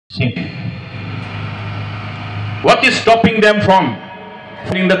What is stopping them from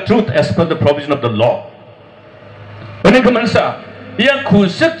telling the truth as per the provision of the law? Ini kemensa yang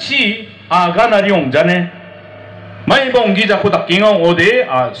kusekci aganari ongjane maiba onggi jaku dakinga ode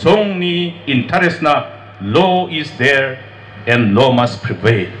songni interest na law is there and law must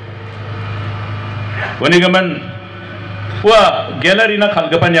prevail. Ini kemen wa gallery na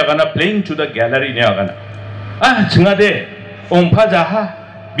kalgapan yagana playing to the gallery ni yagana jengade ongpajaha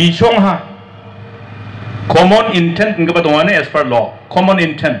비숑하 common intent nga 동안에 as per law common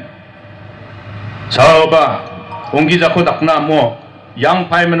intent 저바 옹기 잡고 닥나 뭐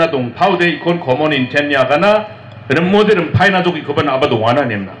양파이면나 동 파우데 이콘 common intent 야가나 그런 모델은 파이나족이 그번 아바도 와나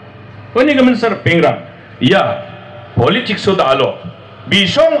nem나 그니 그러면 서 뱅랑 야 politics도 알로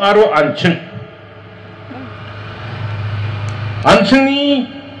비숑 아로 안층이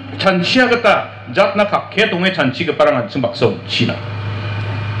잔치하겠다 잡나 각해 동에 잔치가 빠랑 안층 박성 치나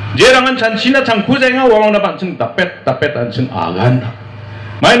제랑은 잔치나 장구쟁아 와왕나 반층 답뱃 안층 아간나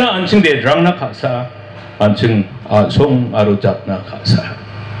마이나 안층 대드랑나 가사 안층 송 아로 잡나 가사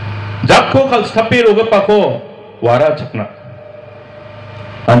잡고 갈스타피로가 빠고 와라 잡나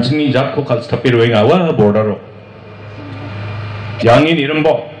안층이 잡고 갈스타피로 앵아와 보라로 양인 이름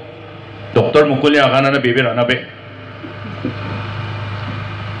보 독tor 무꿀리 아가나나 베베 라나베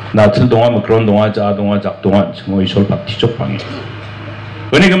나틀 동안 뭐 그런 동안 자 동안 작 동안 뭐 이솔 박티쪽 방에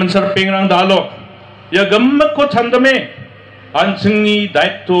Ini kemenser pengrang dalo, ya gemek ko chandame, ancengi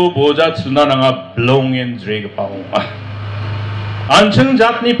daito boja cuna nanga blongen dreg pao, anceng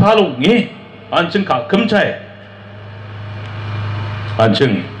jatni palo nge, anceng kakem cai,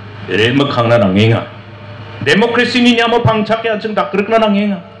 anceng remek hangna nangenga, demokrasi ni nyamo pangcak ya anceng tak kerkna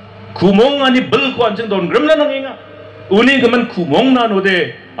nangenga, kumong ani bel ko anceng don gremna nangenga, uni kemen kumong na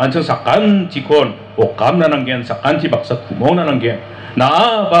node, anceng sakan tikon, okam na nangen, sakan ti baksa kumong na nangen.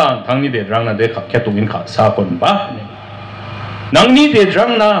 나바 당니 대드랑나 내 각해동인 사건 봐 낭니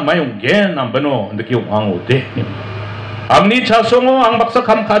대드랑나 마용게 남번호 느끼 왕 오대 암니 차송어 앙박사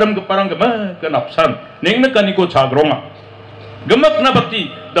감카름 급바랑 그마 그 납산 냉느까니고 자그롱아 그막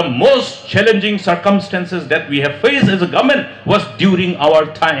나박디 the most challenging circumstances that we have faced as a government was during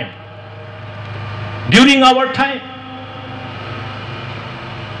our time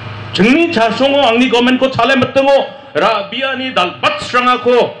정니 차송어 앙니 거멘고 차레 mất 등어 라비아니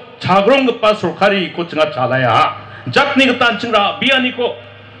달밭스랑하고 자그런 것바 솔카리 있고 증아 잘라야 잡니 것도 안층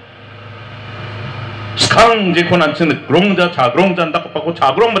라비아니고 스캉 제콘 안층 그롱자 자그롱자 한다고 받고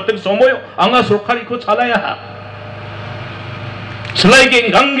자그롱 멋등 소모요 앙아 솔카리 있고 잘라야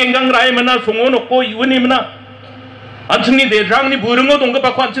슬라이갱 강갱강 라이면나 송어 놓고 이원이면나 안층니 대장니 부르ngo 동거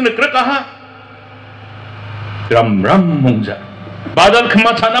받고 안층 그럴까 람람 몽자 마달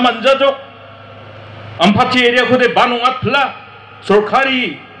그마 차나 만자죠 Ampati area kode banong atla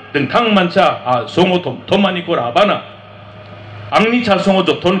sorkari dengtang manca songo tomani ko rabana angni cha songo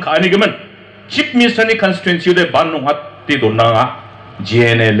joton kaani gemen chief minister ni constituency de banong at ti donanga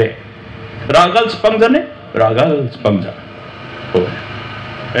GNL ragal spangja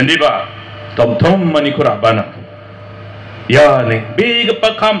endiba tomani ko rabana ya ne big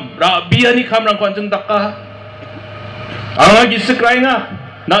pakam rabiani kamrang ko anjeng dakka anga giskrainga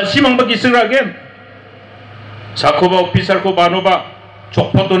na simang ba gisragem 사코바 오피살코 바노바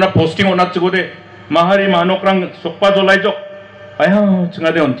족포도나 포스팅 오나 찍고대 마하리 마노크랑 속바돌라이족 아야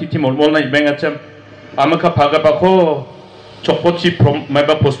증아대 온티티 몰몰나 이뱅아참 아마카 바가바코 족포치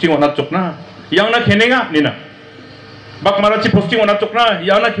마이바 포스팅 오나 쪽나 양나 개네가 니나 막마라치 포스팅 오나 쪽나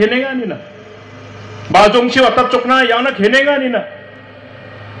양나 개네가 니나 마종치 왔다 쪽나 양나 개네가 니나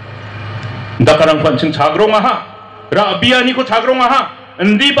다카랑 관층 자그롱아하 라비아니고 자그롱아하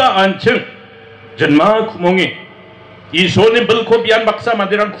은디바 안층 전마 구멍이 이 손에 벌코 비안 박사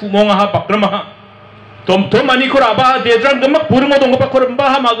만들한 구멍아하 박그마하 톰톰하니 코라바 대장 그막 부르고 동거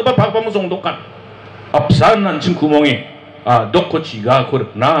박코름바하 마그바 박바무 송독한 앞산 안층 구멍이 도코 지가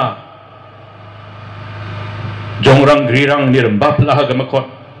코르나 종랑 그리랑 니름바 플라하 그막콘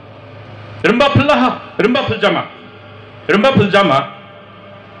름바 플라하 름바 풀자마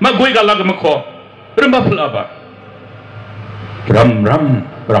마 고이 갈라 그막코 름바 플라바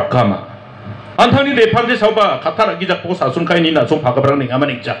람람 라카마 안타니 대판제 사오바 카타라 기자 보고 사순카이니나 송 바가브랑 냉아만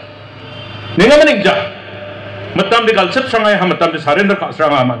익자 맞담데 갈첩 상하이 하 맞담데 사렌더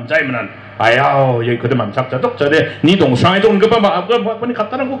가스랑아 만자이면은 아야오 여기 그대만 잡자독 저래 니 동상에 좀 그봐 아버니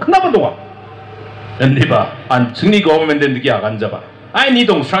갖다는 거 크나봐 도와 엔디바 안 증리 거면 된 느끼 아간자봐 아이 니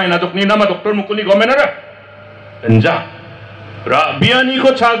동상에 나독 니 나마 독tor 묶으니 거면하라 엔자 라비아니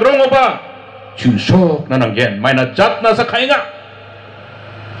거 자그롱 오바 주속 나는 게 마이나 잣나사 카이가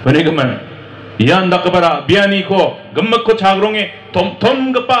왜냐면 이한다 그봐라 미안이고 금먹고 자그롱에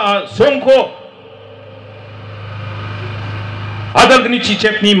돔 그빠 송코 아달그니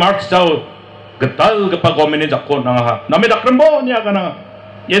지책니 마르크스자우 그딸 그빠 고민에 잡고 나가 남의 닥그럼 뭐냐 가나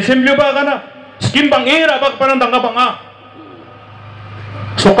예셈료바 가나 스킨방 에라 박바는 당가방아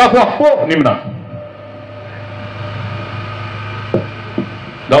속가고 왔고 님나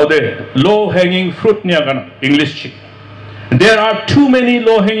나오데 low hanging fruit 냐 가나 English chick there are too many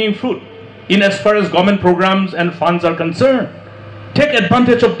low hanging fruit in as far as government programs and funds are concerned. Take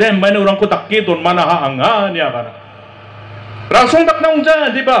advantage of them. Mana orang ko takki don mana ha anga nya kana. Rasong tak na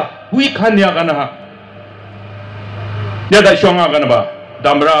ungja di ba? Hui kan nya kana ha. Ya da shonga kana ba.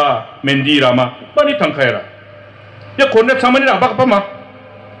 Damra mendi rama pani tangkhaira. Ya konne samani ra bak pa ma.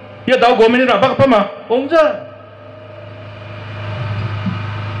 Ya dau gomeni ra bak pa ma. Ungja.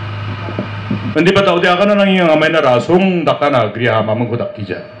 Mendi ba tau dia kana nang yang amena rasong dakana kriya mamang ko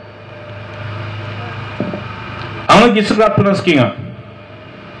dakkija. ang gisrat punas kinga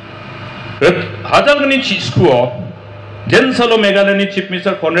hajalgni chiskuo densalo Meghalaya chief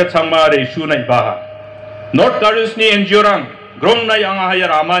minister Conrad Sangmaare issue na ibaha North Korea's ni enjorang grong na yang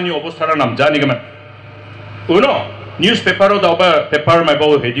haya ramani obostara namjani gaman uno newspaper da ba paper mai ba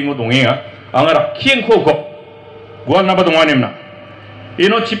heading o dongenga angara kienko go gual na ba donganemna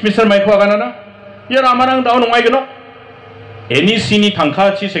ino chief minister mai ko ganana ya ramarang da onong ai gno NEC ni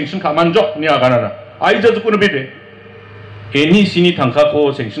tangkachi sanction kamanjo ni ganana ai jadu kuno bide NEC ni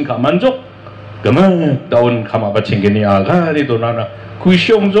tangka고 생신 가만족 그만 다운 가마바 챙겨니 아가리도 나나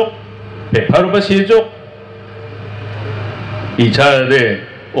구시용족 백파로바 세족 이차데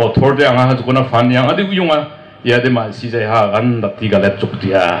오토르데 양아하주구나 판양아데 우용아 야데 마시제 하간다 티가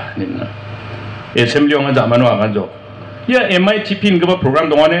랩족디야 님나 에셈리용아 자만호 아간족 야 MITP 인그바 프로그램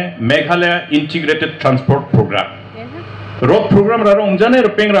동안에 Meghalaya Integrated Transport Program 로드 프로그램라로 옹자네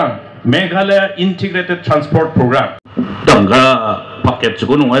ripengrang Meghalaya Integrated Transport Program 당가 밖에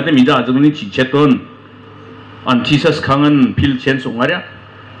주고 농아야 돼 민자 아주근이 지쳤던 안티서스 강은 필첸 송아랴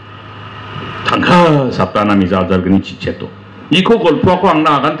당가 삽다나 민자 아주근이 지쳤도 이코 골프하고 안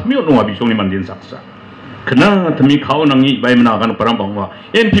나간 틈이 농아 비송이 만든 삭사 그나 틈이 가오낭이 이바임 나가는 바람 방와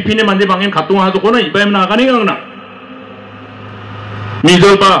NPP네 만든 방엔 갑동하도거나 이바임 나가니 강나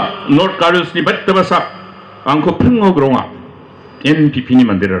미절바 노트 가르스니 뱃더바삭 안코 팽어 그롱아 NPP니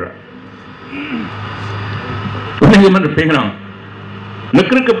만들어라 Onenggipa ripengrang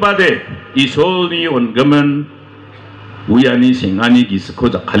nekr kepada isoli ongemen uyani singani gisko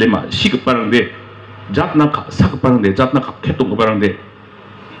jakalema sikparangde jatna sakparangde jatna ketong keparangde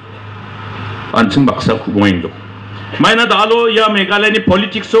anching baksa kubongengdo maina dalo ya Meghalaya ni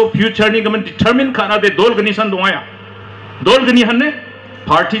politics so future ni gamen determine kana de dol gnisan dongaya dol gni hanne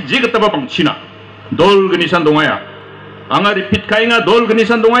party jigataba bangchina dol gnisan dongaya anga repeat kainga dol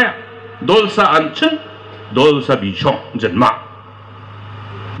gnisan dongaya dolsa anching dolsa bichong jenma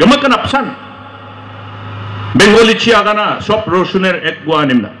gemakan apsan Bengali chiagana sop rosuner ekgua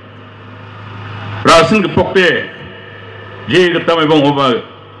nimna rasin gepokte je getame bong oba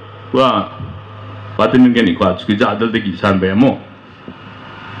wa patin ngeni kwa chki jadal de gisan bemo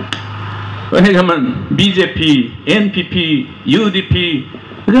ane gaman BJP NPP UDP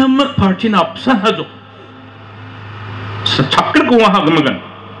gamak party na apsan hajo chakkel ko ha gamagan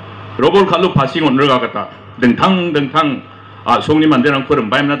robol khalu passing on ragata dingtang 아 송님 만데랑 코름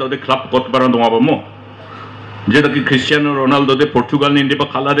바임나도 데 클럽 것바란 동아바모 제다기 크리스티아노 로날도 데 포르투갈 닌데 바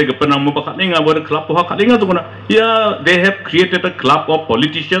칼라데 그빠랑 뭐 바카링아 버 클럽 하 칼링아 도구나 yeah they have created a club of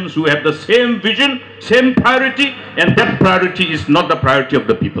politicians who have the same vision same priority and that priority is not the priority of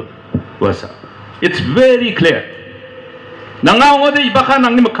the people wasa it's very clear nangaong ode ibaka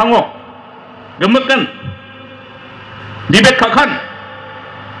nangni makhango gamakan 리베카칸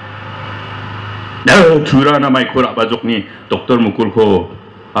주라나 마이콜 아바족니 doktor mukulko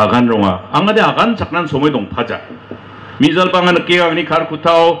agan ronga angade agan saknan somoy dong paja misal pangan keangni kar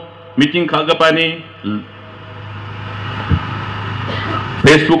kutao meeting kagapani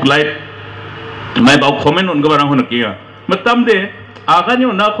Facebook live mai bau comment on gabarang hon kia matamde agani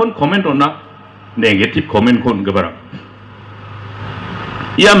ona kon comment ona negative comment kon gabarang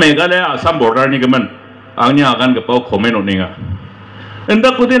ia Meghalaya Assam border ni gaman angni agan gapau comment oninga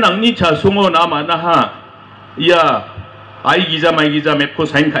endak kuden angni chasungo nama naha ia ai giza mai giza meko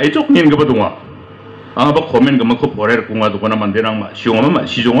sain kai jok nin gaba dunga anga ba comment gama ko borer kunga dukona manderang ma siongama ma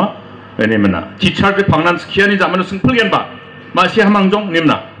sijonga enemena ticharte phangnan skiani jamano singpulgen ba ma si hamangjong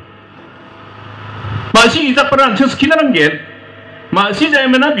nimna ma si izak paran chskinaran gen ma si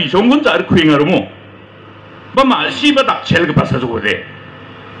jaimena bijongun jar kuingarumo ba ma si ba dak chel gaba sajode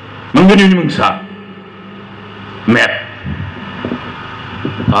mangen ni mungsa map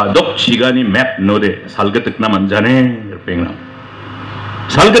dok chigani map node salgatak na manjane ripengrang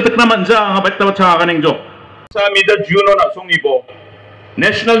salgatak na manja nga baita bacha aganing jok sa mida Juno na songibo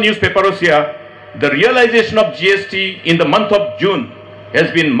national newspaper Russia. The realization of GST in the month of June has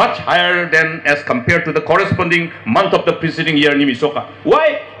been much higher than as compared to the corresponding month of the preceding year ni misoka.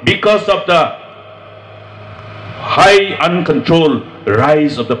 Why? Because of the high uncontrolled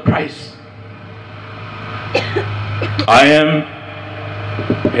rise of the price. I am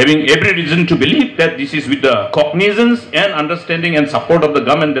having every reason to believe that this is with the cognizance and understanding and support of the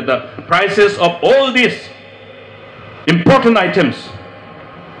government that the prices of all these important items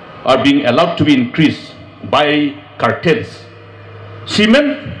are being allowed to be increased by cartels.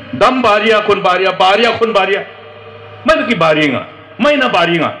 Cement, dam baria kon baria kon baria. May ki baringa, may na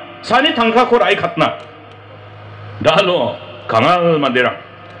baringa. Sani tangka ko ay katna. Dalo kangal mandera.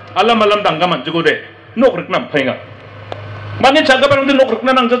 Alam tangka manjugo de. No krek na painga. Mani jaga barang de no krek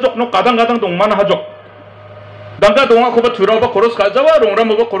na nang jajok no kadang dong mana hajok. Dangka donga ko ba turau ba koros kajawa rongra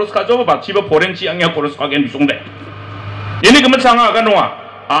mo ba koros kajawa ba chiba foreign chiangya koros kagen bisungde. Ini kemen sanga akan noa.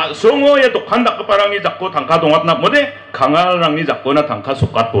 송어에 독한 닭바람이 잡고 단가 동합나 뭐데 강아랑이 잡거나 단가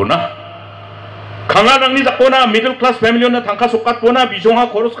속갓 보나 강아랑이 잡거나 미들 클래스 패밀리나 단가 속갓 보나 비종하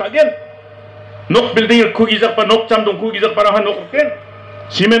고로스 가겐 녹 빌딩을 크기 잡바 녹 잠동 크기 잡바랑 한 녹겐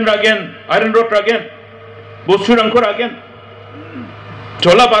시멘 라겐 아이런 로드 라겐 모수랑 코 라겐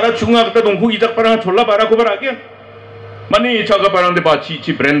졸라 바라 중앙학다 동 크기 잡바랑 졸라 바라 고바 라겐 만이 자가 바랑데 바치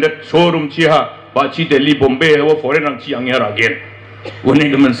치 브랜드 쇼룸 치하 바치 델리 bombe 와 포레랑 치앙야 라겐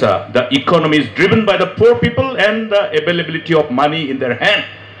the economy is driven by the poor people and the availability of money in their hand.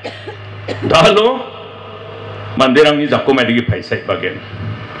 Dalo mandirang ni jakko madigi paisa bagen.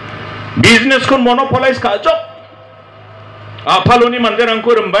 Business kon monopolize kajok. Apaloni mandirang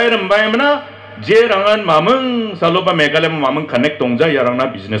ko rembai mana je rangan mameng saloba Meghalaya mameng connect tongja yarang na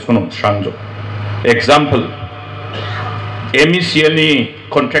business kon sangjo. Example, MECL ni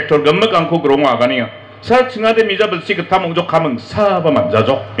contractor gammak angko grong agania. 사 층하대 미자벌시 그타 몽족하면 사바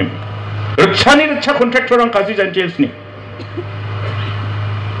만자죠. 르차니 차 컨트랙터랑 같이 잔치했으니.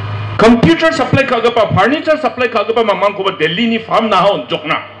 컴퓨터 서플라이 가급바 퍼니처 서플라이 가급바 만만고바 델리니 팜 나하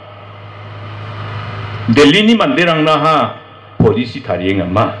온쪽나. 델리니 만데랑 나하 포리시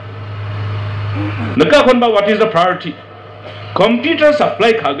다리행엄마. 너가 건바 what is the priority? 컴퓨터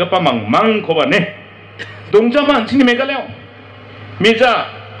서플라이 가급바 망망고바네. 동자만 친이 메갈래요.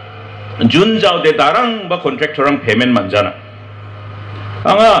 미자 준자우 대 다랑 바 컨트랙터랑 페멘 만잖아.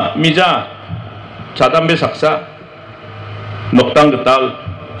 앙아 미자 자담배 삭사 녹당 그딸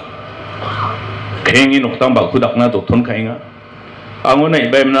갱이 녹당 바쿠닥나 도톤 카잉아 앙오나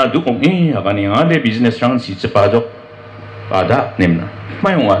이바임나 두공이 아가니야 내 비즈니스랑 시츠 빠져 빠다 nem나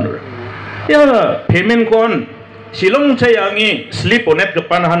마용와누라 야 페멘권 실롱차 양이 슬립 오넷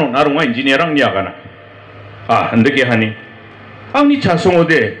급반 하노 나롱아 인지니어랑 야가나 아 한데게 하니 앙니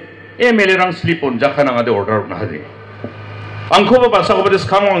자송오데 MLA랑 슬립 온 작하나가데 오르르 나하데 앙코바 바사고바데스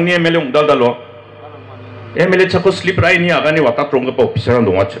강왕니 MLA 옹달달로 MLA 차코 슬립 라인이 아가니 왔다 트롱가 오피스랑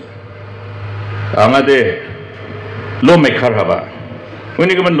동아쳐 앙아데 로 메카르하바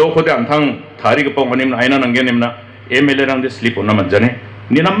우니 그만 로코데 안탕 다리 급방 원님 아이나 난게님나 MLA랑 데 슬립 온나 만자네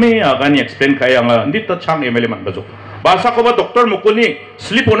니남메 아가니 explain 카이 앙아 니따 창 MLA 만바죠 바사고바 doktor 무꾸니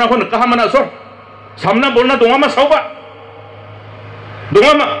슬립 오나고 느까 하마나서 삼나 볼나 동아마 사오바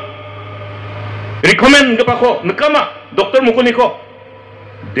동아마 recommend kepada nekama dokter mukuni ko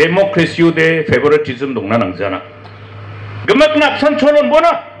demokrasi ude favoritism dongna nangzana gemak napsan cholon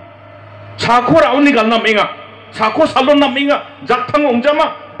bona sako rauni galna menga sako salon na menga jakthang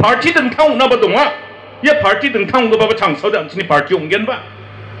ongjama party dengthang na badonga ya party dengthang go baba changso dan chini party onggen ba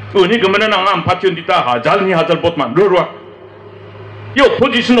uni gemana nang am party undita hajal bot man rurwa yo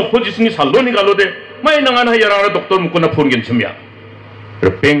opposition ni saloni galode mai nangana yarara dokter mukuna phongen chimya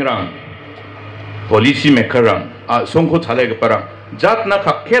ripengrang polisi Meghalaya A songko chalai keparang jat na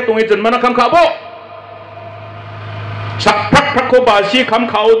kakhe tonge jenmana kam kabo sakpak pakko basi kam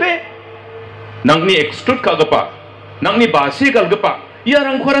kaude nangni exclude kagapa nangni basi galgapa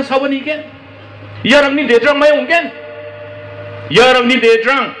yarang khora sabani gen yarang ni dedrang mai onggen yarang ni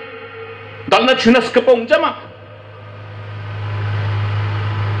dedrang dalna chunas kapong jama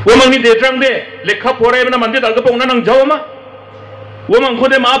wamang ni dedrang de lekha porai na mande dalgapa ongna nang jawama wamang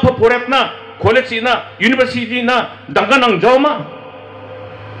khode ma pa poratna 콜렉시나 유니버시티나 당가낭 자오마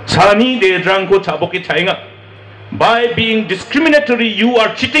사니 대장고 자복이 차이가 by being discriminatory you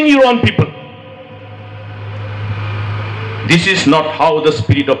are cheating your own people. This is not how the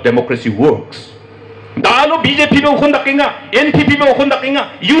spirit of democracy works. 나로 BJP가 혼닥갱아 NPP가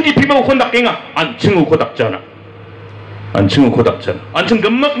혼닥갱아 UDP가 혼닥갱아 안 칭우 고닥잖아 안층은 고닥잖아. 안층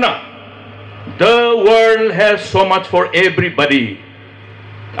금먹나. The world has so much for everybody.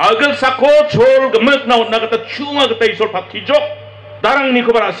 아글 쌓고 졸 금먹나 온나갔다 충하겠다 이솔 바티죠. 나랑니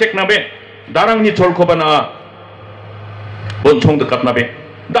그바라 색나베. 나랑니 졸코바나 본총득 같나베.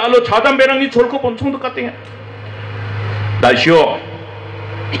 나로 자담배랑니 졸코 본총득 같땡야. 다시오.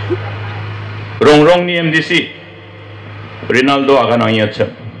 롱롱니 MDC Rinaldo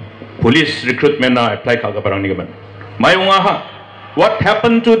aganangiyacham police recruitment na apply kaga parang nigaman mayungaha what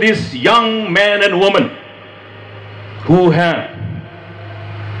happened to this young man and woman who have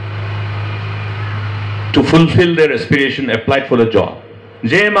to fulfill their aspiration applied for the job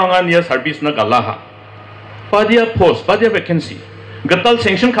je mangan ya service na galaha padia post padia vacancy gatal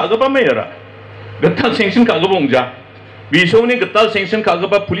sanction kaga pa mayara gatal sanction kaga bongja bisoni gatal sanction kaga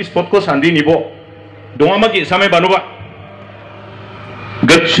pa police pot ko sandi nibo 동아마기 삼에 바노바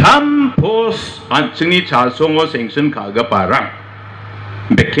그참 포스 안층이 자송어 생선 가가 바랑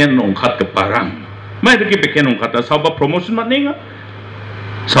백현 농갓 그 바랑 마 이렇게 백현 농갓다 사바 프로모션 맞네가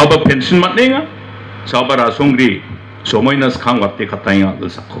사바 펜션 맞네가 사바라 송리 소모이나스 강갑대 갔다잉아 그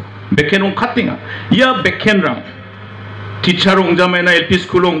사코 백현 농갓띵아 야 백현랑 티처 옹자매나 LP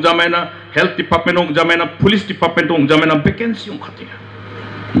스쿨 옹자매나 헬스 디파트먼트 옹자매나 폴리스 디파트먼트 옹자매나 백현시 옹갓띵아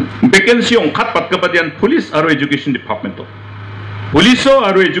vacancy on kat pat kapadian police aro education department to police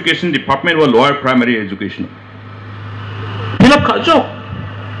aro education department wa lower primary education pilap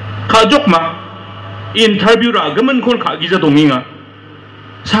kajok ma interview ra gaman kon kagiza donginga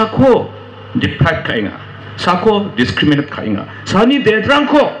sako deprive kainga sako discriminate kainga sani dedrang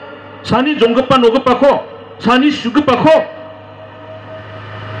ko sani jongpa nogpa ko sani sugpa ko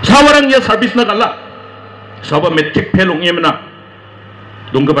sawarang ya service na kala saba metric fail ongimna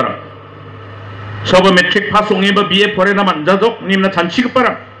동급바람 서버 매트릭 파송이버 비에 버레나 만자독 님나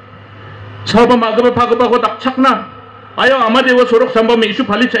잔치급바람 서버 마급을 파급하고 낙착나 아여 아마데워 소록 삼범에 이슈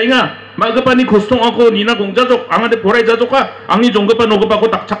발리차잉아 마급하니 고스통하고 니나 공자족 아마데 보라이 자족과 앙니 종급바 노급하고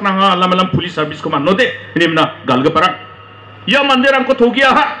낙착나가 알라말람 풀리 서비스코 만노데 님나 갈급바람 야 만데랑코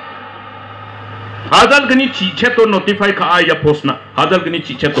도기야하 하달 그니 지체또 노티파이 카아야 포스나 하달 그니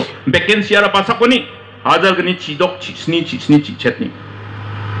지체또 베켄시아라 바사코니 하달 그니 지독 지스니 지체니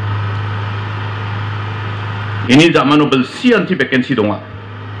ini zaman belsi anti vacancy donga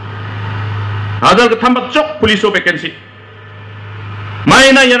adal ke tambak cok poliso vacancy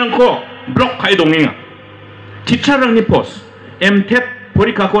maina yarangko block kai donginga teacherang ni post mtet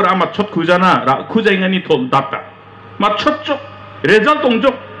porika ko ra matchot kujana ra kujaingani tol data matchot cok result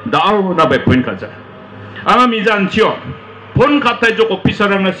ongjo dao na be point kaja ama mizan chio pon katai jok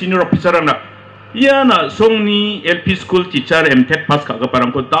officerang na senior officerang na Iya song ni LP school teacher MTech pass kaga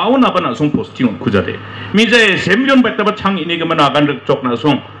parang ko tao na ba na song posting kujade mize semyon batta ba chang ini gama na gan chok na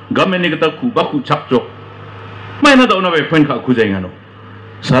song gamen ni gata kuba ku chak chok mai na da na be point ka kujai ngano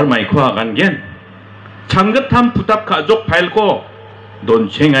sar mai ko agan gen changatam putak ka jok file ko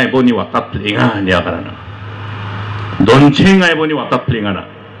don chengai boni wata plinga nya karana don chengai boni wata plinga na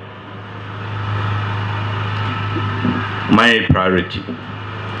my priority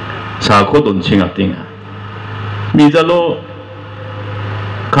사고 돈칭아 띵아 미자로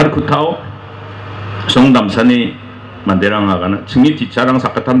가르쿠타오 송담산이 만데랑 하가나 증이 뒤차랑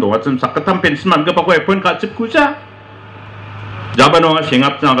사카탐 동아쯤 사카탐 펜스만 급하고 에폰 가집 구자 자바노가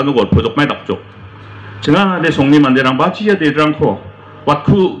생합장 하가는 골포족 마이 닥족 증아 내 송리 만데랑 바지야 데드랑코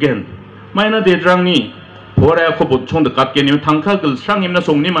왓쿠겐 마이나 데드랑니 보라야코 보총드 갓게니면 탕카글 상임나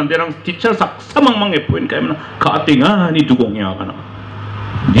송리 만데랑 뒤차 삭사망망 에폰 까이면 가띵아 니 두공이 하가나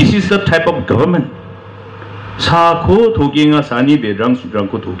This is the type of government. 사코 도기nga sani dedrang sudrang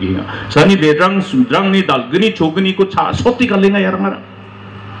ko doginga. Sani dedrang sudrang ni dalgni chogni ko cha soti kalenga yarangara.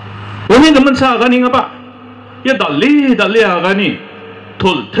 Oni gaman sa agani nga ba? Ya dalli agani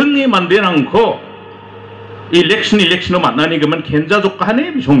tol tingni manderang ko election manani gaman kenja jokka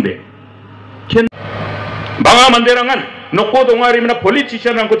hane bisongde. ken banga manderangan nokko dongarimna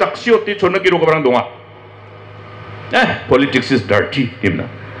politician ang ko taksioti chonagi로 ko barang donga. Politics is dirty.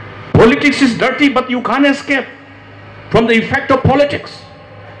 Politics is dirty, but you can't escape from the effect of politics.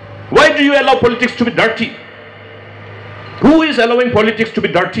 Why do you allow politics to be dirty? Who is allowing politics to be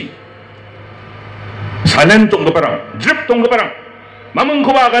dirty? Silent tong keparang, drip tong keparang, mamang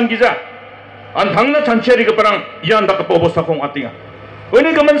kubagan giza, an thangna chancheri keparang, yan da kepo obostako atinga. When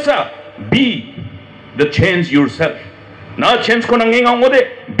you come be the change yourself. 나 change ko nang ngang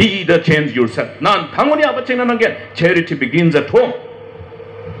ngode be the change yourself 난 당원이 아버지 나는 게 charity begins at home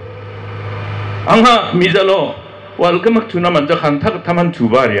앙하 미자로 월급막 투나 먼저 한타 타만 두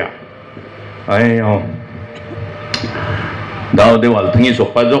발이야 아이요 나오데 월등히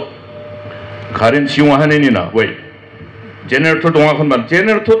속바족 가렌 시용하네니나 왜 제네레이터 동화건만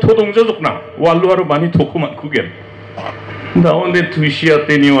제네레이터 토동저족나 왈루하루 많이 도코만 그게 나온데 2시야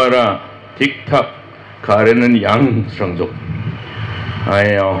때니 와라 틱탁 가래는 양성족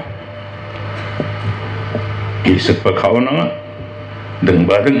아예요 이석바 가오나가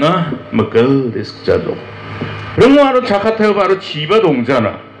능바등아 먹을 데스자족 릉와로 자카타요 바로 지바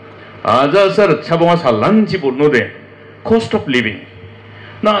동자나 아자사르 차봉아 살란지 볼노데 코스트 오브 리빙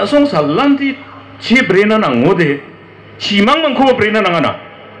나송 살란디 지브레나 낭오데 지망만 코버 브레나 낭하나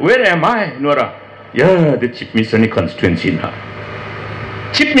Where am I? 노라 야, the chief missionary constituency 나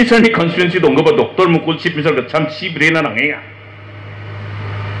chief missionary constituency 동거봐 독돌 묵고 chief missionary 참 지브레나 낭해야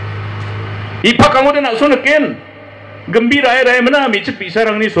이파 강호대 나서 느낀 gembira era mana micik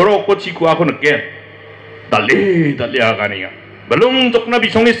pisarang ni sorok ko ciku aku neken dali aganiya belum jokna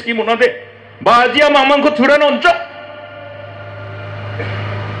bisong ni ski munade bajia mamang ko thuran onjok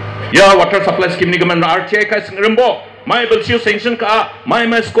ya water supply scheme ni gaman RTI ka singrimbo my bulsio sanction ka my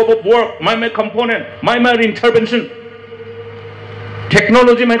scope of work my component my intervention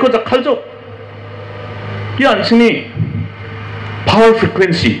technology mai ko jakhaljo ya ansini power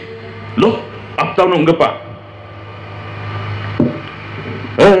frequency lo up down onggepa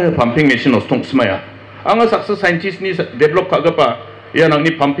pumping machine ostung smaya anga success scientist ni develop kagapa ya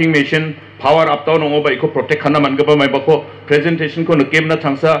nangni pumping machine power up down ongo ba iko protect khana mangapa mai bako presentation ko nukem na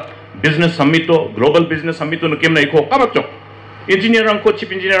thangsa business summit to global business summit to nukem na iko kabakjo engineer rang ko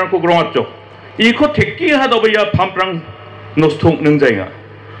chief engineer rang ko grongapjo iko tekki hada ba ya pump rang nostung nungjainga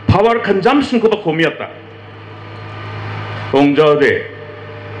power consumption ko ba komiyata ongjade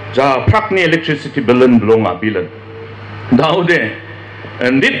ja prakni electricity billion blonga billion daode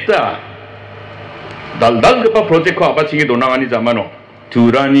Ndita dal kepa project ko apa cingi donangani zamano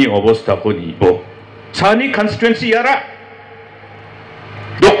turani obostako nibo sani constituency yara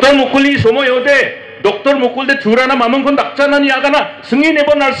doktor mukuli somo yode doktor mukulde turana mamang kon dakjanani yagana 승인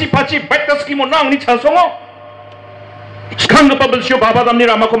네번 날씨 파치 백다스키 못 나니 차송어 스칸 kepa belsio babadamni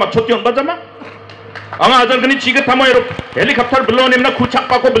ramako 맞췄지 언바자마 anga 아자그니 지긋하모 여러 헬리콥터 불러내나 구착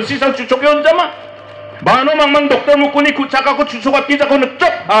받고 bel시상 주촉에 언자마 Bano mang doktor mukuni kucak aku cusukat kita kau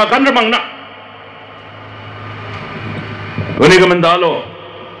necok gander mangna. Ini kemendalo,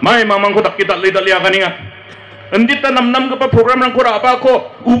 mai mang ko tak kita lihat akan ingat. Endita nam kepa program nang kora apa ko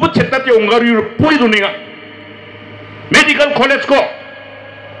ubut cetat ya onggaru pui dunia. Medical college ko,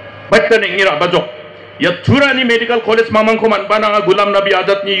 baca nengira bajok. Ya turani medical college mamang ko man bananga gulam nabi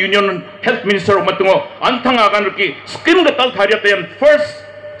adat ni union health minister umat tungo antang akan ruki scheme ketal thariat yang first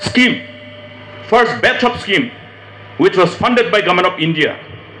scheme. First batch of scheme which was funded by government of India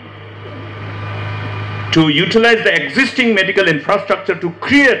to utilize the existing medical infrastructure to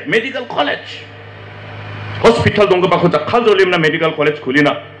create medical college hospital dongga ko jakhaljolimna medical college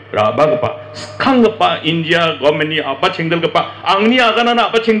khulina rabagpa skangpa India government ni apa chengelgpa angni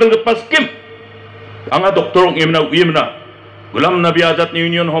agana apa chengelgpa scheme anga doktor emna gulam nabi azad ni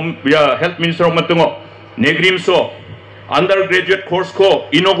union home ya health minister matungo negrimso undergraduate course ko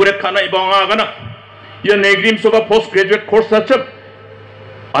inaugurate khana ibanga gana ya negrim soba postgraduate course sachap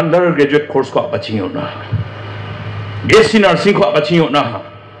undergraduate course ko abachingona gesi nursing ko abachingona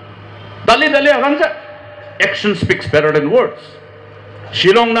dali aganja action speaks better than words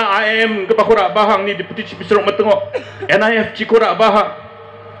shillong na IIM kapakura bahang ni deputy chief minister matungo NIF chikura baha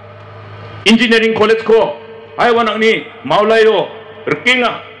engineering college ko aiwanang ni maulayo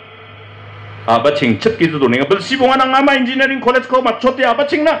rkinga abaching cepki tu doninga belsibunga nang ama engineering college ko machote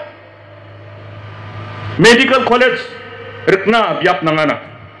abaching na medical college rikna biap nangana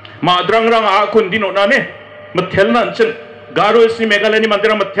madrang rang akun dino nane mathelna chen garo isni meghalaya ni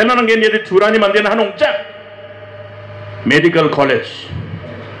mandira mathelna nang gen yedi turani mandina hanongcha medical college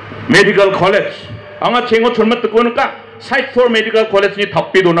anga chengo chormat tukonuka site for medical college ni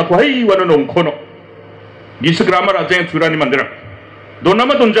thappi dona ko hai wanu nongkono gis grammar ajeng turani mandira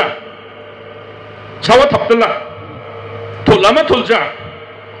donama donja 차와 탑들라 돌라마 돌자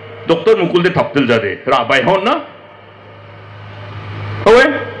doktor mukulde 탑들 자데 라바이 혼나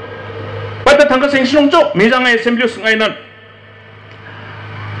왜 빠따 당가 생신홍조 매장에 SMB로 승아이난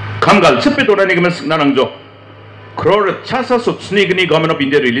감갈 첩배 도라니 그러면 승나랑조 그러르 차사수 스니그니 가면 업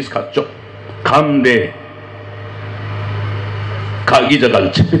인데 릴리스 갔죠 감대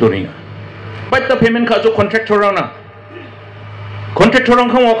가기자갈 첩배 도링아 빠따 페멘 가족 컨트랙터랑나 컨트랙터랑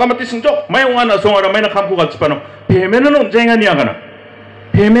형 와까마티 승조 마용하나 송하라 마이나 감고 같이 빠노 페멘은 언제가 니아가나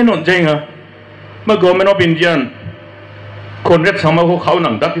페멘 언제가 마 거면 오브 인디안 콘랩 상마고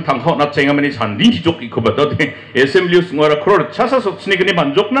가오낭다티 당하오 납쟁하면이 산딘지 족이 그바더데 SMB류 승하라 크롤 차사서 스니그니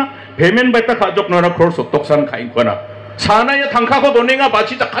만족나 페멘 바이타 가족 너나 크롤 속독산 가인거나 사나야 당카고 도네가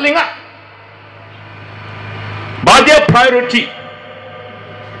바치자 칼링아 Their priority.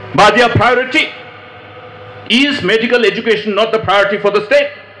 But their priority is medical education not the priority for the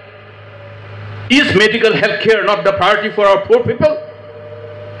state? Is medical health care not the priority for our poor people?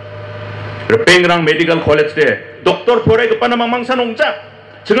 ripengrang medical college de doktor pore kepada mangsa nongja.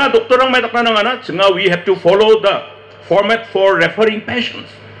 Cenga doktor orang mai takna nangana. Cenga we have to follow the format for referring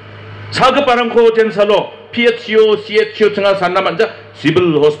patients. Saga parang ko jensalo PHO, CHO cenga sanna manja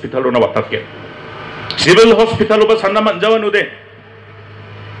civil hospital lo na watatke. Civil hospital lo ba sanna manja wanude.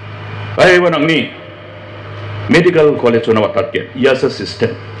 Ay wanang ni medical college lo na watatke. Yes a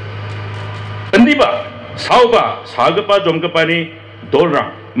system. Endi ba sauba saga pa jomka pani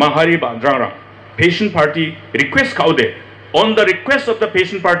dolrang mahari bandrang patient party request kaude. On the request of the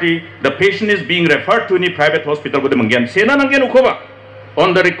patient party, the patient is being referred to any private hospital ko de mangyan sena nangyan ukoba.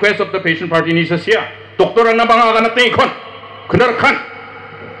 On the request of the patient party ni sasia doktor ang nabangagan natin ikon kunarkan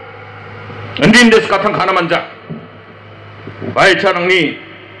andin des katang kana manja ay charang ni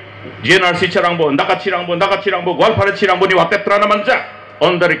GNRC charang bo ndaka chirang bo gwalpara chirang bo ni watetra na manja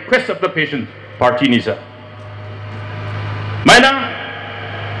on the request of the patient party ni sa maina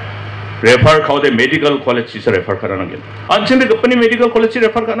refer kaude medical college si refer karana gen anchende gapani medical college si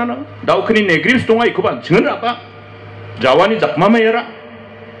refer karana daukni negrims tonga ikuba jingan apa jawani jakmama yara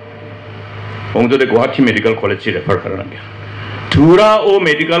ongdode guwahati medical college si refer karana gen tura o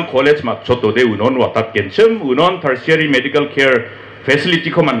medical college matchotode unon watat genchem unon tertiary medical care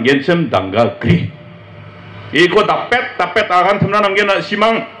facility ko man genchem danga gri iko tapet akan thumna nangena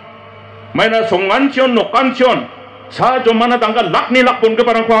simang maina songanchion nokanchion sa jomana tangga lakni lakpon ke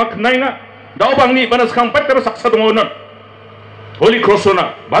parang kuah kenai nga dau bangni bana sekarang pet terus saksa dongonon Holy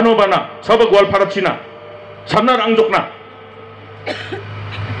Crossona bano bana sabag wal parachina samnar angjokna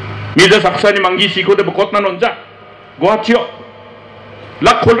mida saksa ni manggi siko de bekot na nonja gua cio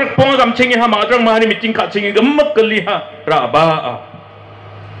lak kolrek ponga gamcengi ha madrang mahani meeting kacengi gemek keliha raba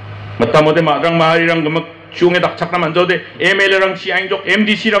matamode madrang mahari rang gemek ciungnya dak cakna manjode MLA rang siangjok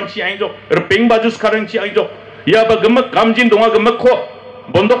MDC rang siangjok repeng baju sekarang siangjok ya ba gemek gamjin donga gemek ko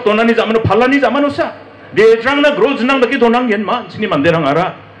bondok donani zamanu phalani zamanu sa dedrang na growth nang daki donang gen ma sini manderang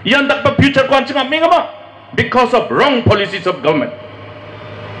ara yan dak pa future ko anching ameng ma because of wrong policies of government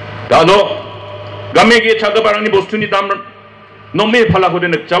dano gamege chaga barang ni bostuni dam nomme phala ko de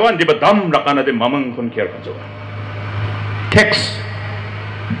nek jawan di ba dam rakana de mamang kon care ka jawa tax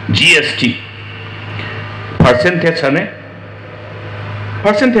GST percentage ane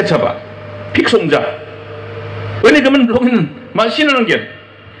percentage ba 픽송자 When you come in, machine again.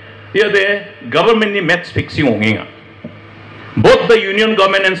 Here the government ni match fixing ongenga. Both the union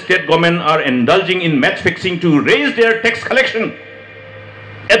government and state government are indulging in match fixing to raise their tax collection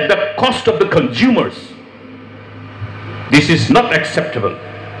at the cost of the consumers. This is not acceptable.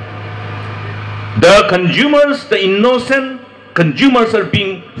 The consumers, the innocent consumers, are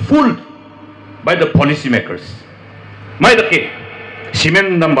being fooled by the policymakers. Maidake,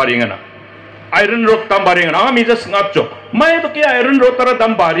 cement nambaringa. Iron rod tambaringa mija sngapjo mai to ke iron rod tara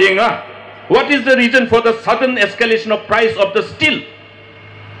tambaringa what is the reason for the sudden escalation of price of the steel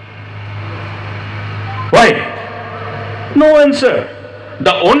why no answer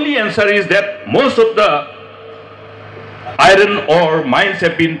the only answer is that most of the iron ore mines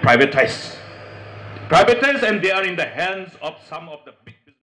have been privatized and they are in the hands of some of the